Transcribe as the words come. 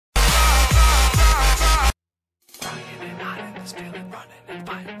this feeling, running and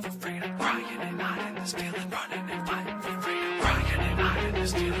fighting for freedom, crying and hiding this feeling, running and fighting for freedom, crying and hiding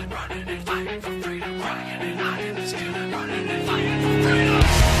this feeling, running and fighting for freedom, crying and hiding this feeling, running and fighting for freedom.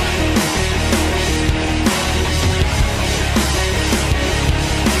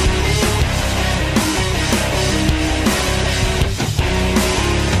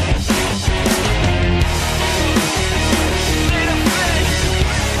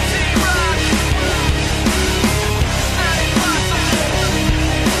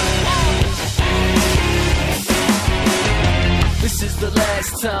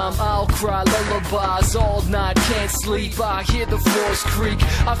 Time I'll cry lullabies all night, can't sleep. I hear the floors creak,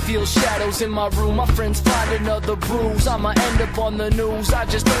 I feel shadows in my room. My friends find another bruise, I'ma end up on the news. I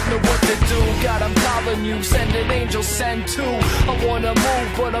just don't know what to do. God, I'm calling you, send an angel, send two. I wanna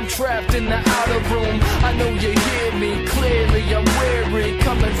move, but I'm trapped in the outer room. I know you hear me clearly, I'm weary.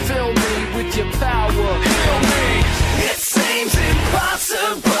 Come and fill me with your power, heal me. It seems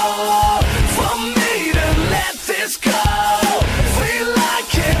impossible for me to let this go. Feel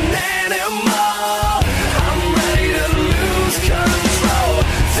like an animal, I'm ready to lose control.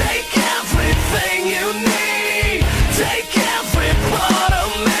 Take everything you need, take every part of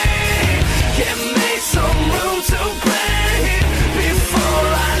me. Give me some room to breathe before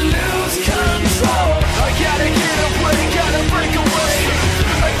I lose control. I gotta get away, gotta break away.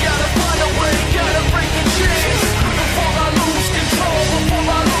 I gotta find a way, gotta break the chains before I lose control, before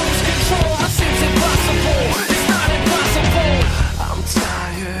I lose control. It seems impossible, it's not impossible. I'm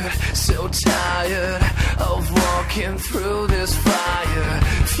tired, so tired of walking through this fire.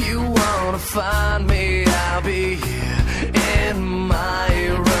 If you wanna find me, I'll be here in my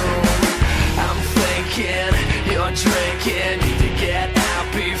room. I'm thinking you're drinking, need to get out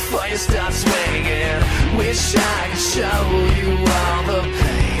before you start swinging. Wish I could show you all the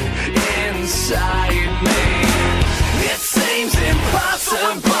pain inside me. It seems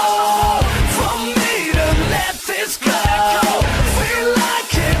impossible for me to let this go. Feel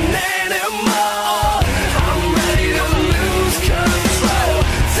like an animal, I'm ready to lose control.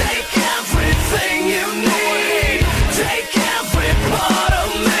 Take everything you need, take every part of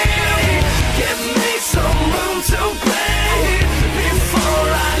me. Give me some room to breathe before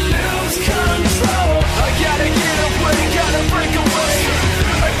I lose control. I gotta get away, gotta break away.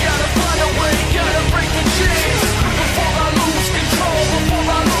 I gotta find a way, gotta break the chains before I lose control, before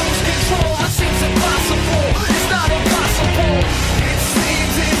I lose control. It seems impossible, it's not impossible. It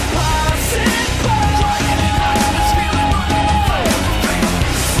seems impossible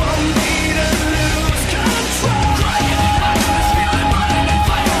for me to lose control.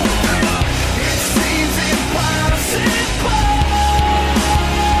 It seems impossible.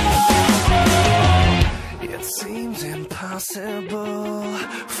 It seems impossible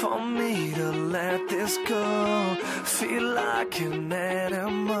for me to let this go. Feel like an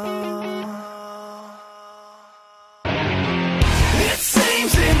animal. It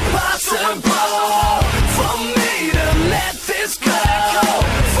seems impossible